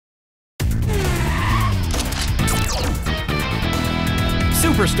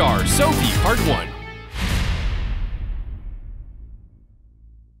Superstar Sophie Part 1.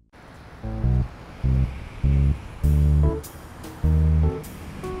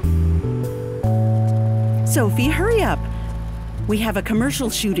 Sophie, hurry up. We have a commercial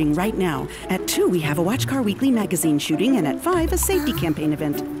shooting right now. At 2, we have a Watch-Car Weekly magazine shooting, and at 5, a safety campaign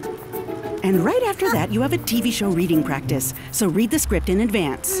event. And right after that, you have a TV show reading practice. So read the script in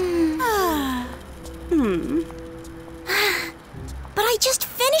advance. But I just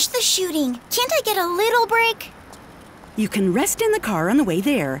finished the shooting. Can't I get a little break? You can rest in the car on the way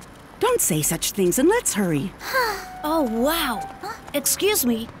there. Don't say such things and let's hurry. Oh, wow. Excuse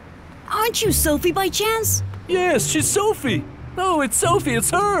me. Aren't you Sophie by chance? Yes, she's Sophie. Oh, it's Sophie,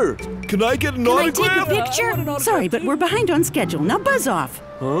 it's her. Can I get an autograph? Can I take a picture? Sorry, but we're behind on schedule. Now buzz off.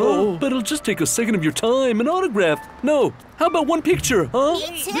 Oh, but it'll just take a second of your time. An autograph. No, how about one picture, huh?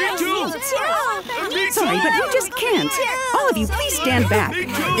 Me too. Sorry, but we just can't. All of you, please stand back.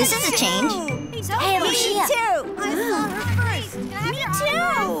 This is a change. Hey, Lucia. Me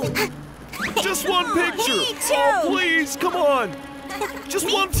too. Just one picture. Me too. Oh, please, come on.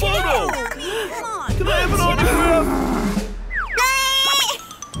 Just one photo. Can I have an autograph?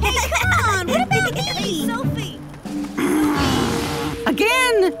 Come on, what about me? Sophie.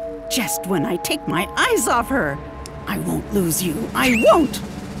 Again! Just when I take my eyes off her. I won't lose you. I won't!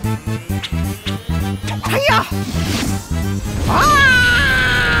 Hiya! Ah!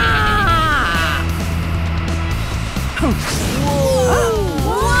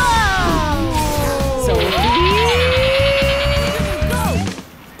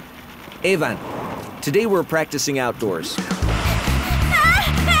 Evan, today we're practicing outdoors. Help!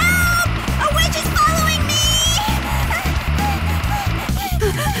 A witch is following me!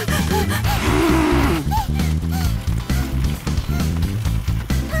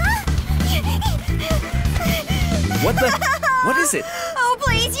 What is it? Oh,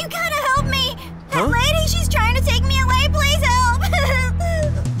 please, you gotta help me! Huh? That lady, she's trying to take me away. Please help!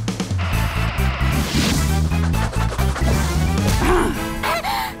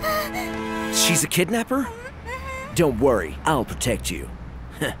 She's a kidnapper? Don't worry, I'll protect you.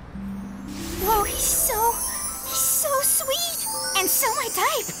 Whoa, he's so sweet! And so my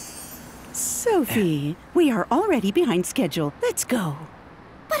type! Sophie, we are already behind schedule. Let's go.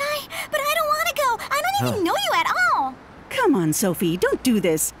 But I don't want to go. I don't even know you at all. Come on, Sophie, don't do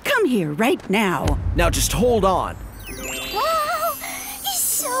this. Come here right now. Now just hold on. Wow, he's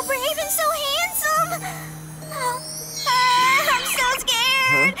so brave and so handsome. Oh, I'm so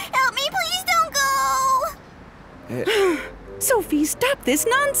scared. Help me, please don't go. Sophie, stop this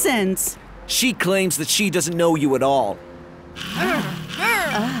nonsense. She claims that she doesn't know you at all.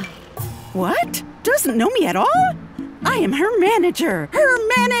 What? Doesn't know me at all? I am her manager. Her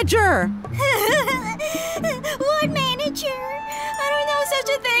manager! What manager? I don't know such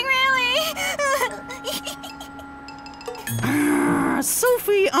a thing, really.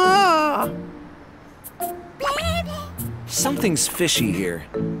 Sophie, Something's fishy here.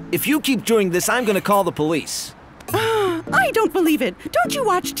 If you keep doing this, I'm gonna call the police. I don't believe it. Don't you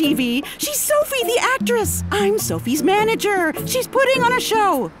watch TV? She's Sophie, the actress. I'm Sophie's manager. She's putting on a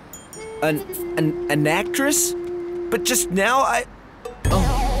show. An actress? But just now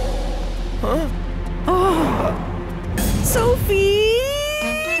Sophie!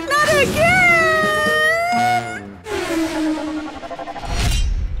 Not again!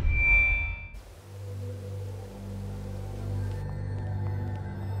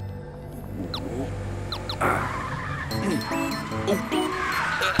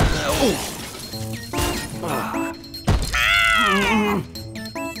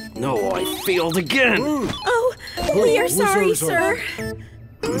 No, I failed again. Oh, we are sorry, sir.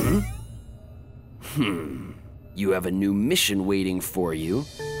 You have a new mission waiting for you.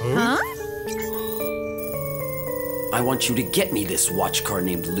 Huh? I want you to get me this watch car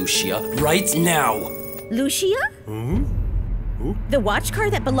named Lucia right now. Lucia? The watch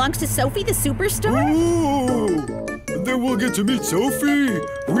car that belongs to Sophie the superstar? Oh, then we'll get to meet Sophie.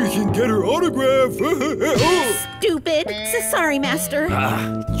 We can get her autograph. Stupid. So sorry, Master.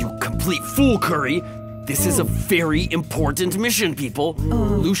 You complete fool, Kuri. This is a very important mission, people.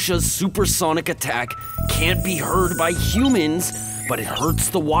 Lucia's supersonic attack can't be heard by humans, but it hurts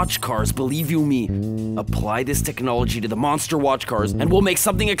the watch cars, believe you me. Apply this technology to the monster watch cars, and we'll make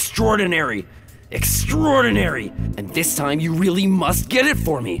something extraordinary. Extraordinary! And this time you really must get it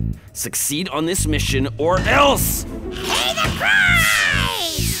for me. Succeed on this mission or else! Pay the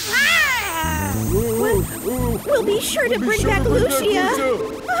price! We'll be sure to bring back Lucia.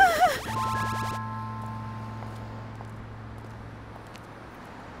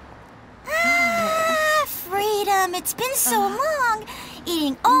 Freedom, it's been so long.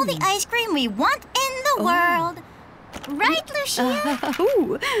 eating all the ice cream we want in the world. Right, Lucia?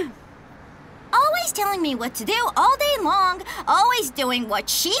 Ooh. Always telling me what to do all day long, always doing what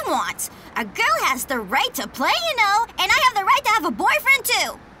she wants. A girl has the right to play, you know, and I have the right to have a boyfriend,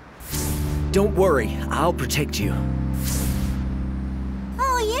 too. Don't worry, I'll protect you.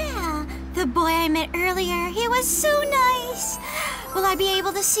 Oh, yeah. The boy I met earlier, he was so nice. Will I be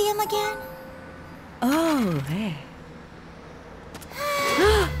able to see him again? Oh, hey.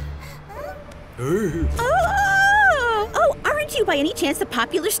 Oh, aren't you by any chance the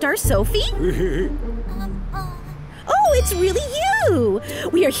popular star Sophie? Oh, it's really you!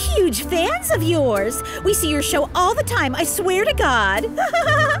 We are huge fans of yours. We see your show all the time, I swear to God.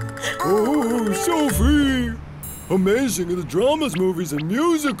 Oh, Sophie! Amazing in the dramas, movies, and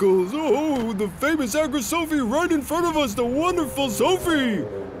musicals. Oh, the famous actress Sophie right in front of us, the wonderful Sophie.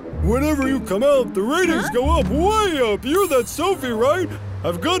 Whenever you come out, the ratings go up, way up. You're that Sophie, right?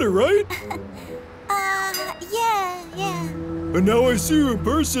 I've got it, right? Yeah. And now I see you in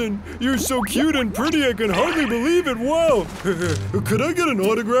person. You're so cute and pretty, I can hardly believe it. Wow. Could I get an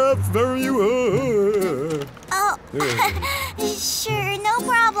autograph from you? Oh, sure, no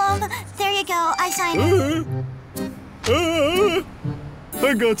problem. There you go, I signed it.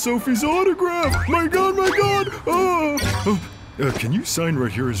 I got Sophie's autograph. My God, my God. Can you sign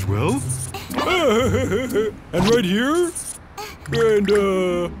right here as well? And right here? And,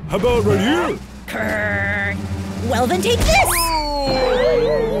 how about right here? Well, then take this!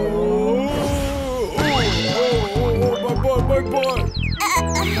 My butt.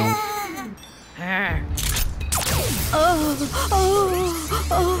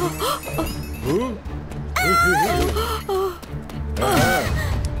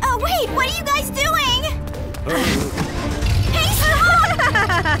 Oh, wait, what are you guys doing? Hey,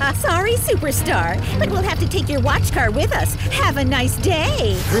 stop! Sorry, superstar, but we'll have to take your watch car with us. Have a nice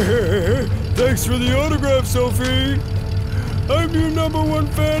day. Thanks for the autograph, Sophie. I'm your #1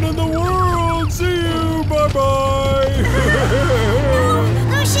 fan in the world. See you. Bye-bye.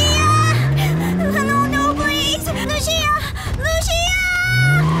 Lucia! No, please! Lucia!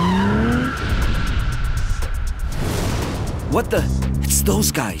 What the? It's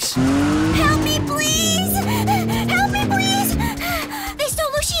those guys. Help me, please! Help me, please! They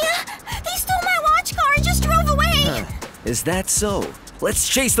stole Lucia! They stole my watch car and just drove away! Is that so? Let's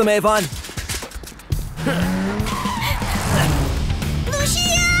chase them, Avon.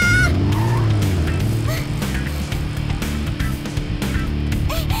 Lucia!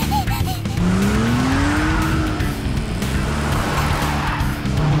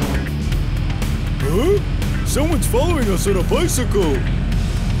 Huh? Someone's following us on a bicycle.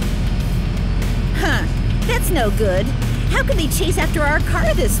 Huh, that's no good. How can they chase after our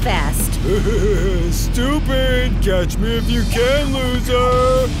car this fast? Stupid! Catch me if you can,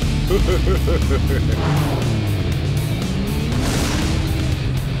 loser!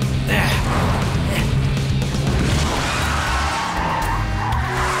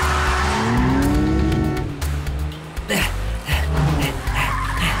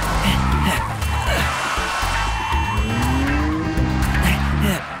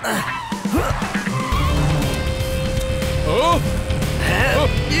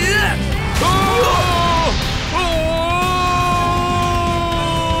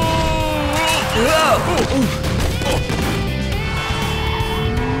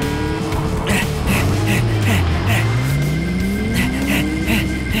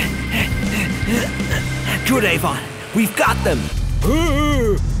 Good, Avon. We've got them.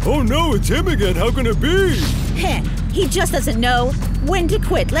 Oh no, it's him again. How can it be? Heh, he just doesn't know when to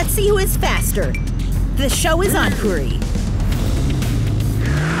quit. Let's see who is faster. The show is on, Kuri.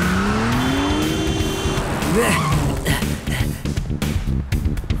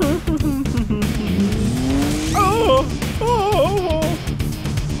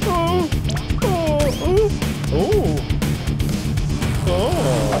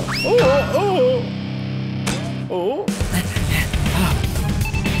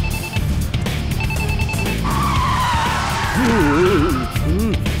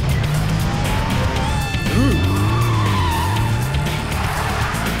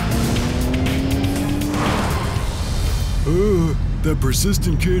 That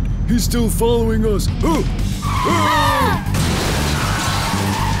persistent kid, he's still following us.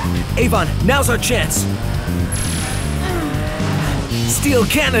 Avon, now's our chance. Steel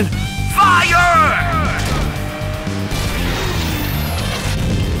cannon, fire!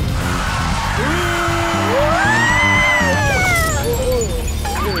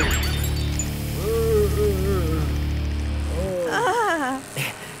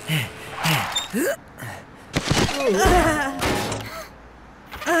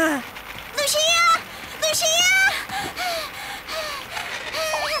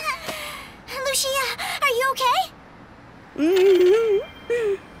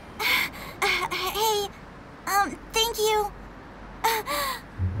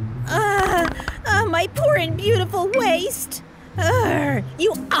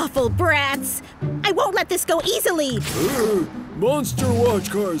 easily. Monster watch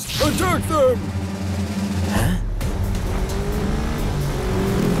cars, attack them!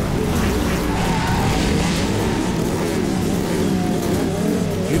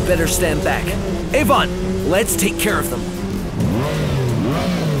 You'd better stand back. Avon, let's take care of them.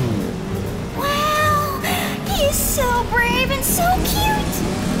 Wow, he is so brave and so cute.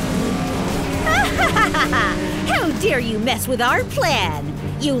 How dare you mess with our plan?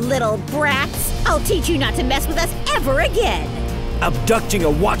 You little brats! I'll teach you not to mess with us ever again! Abducting a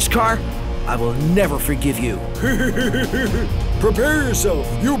watch car? I will never forgive you. Prepare yourself,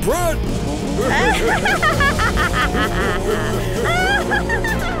 you brat!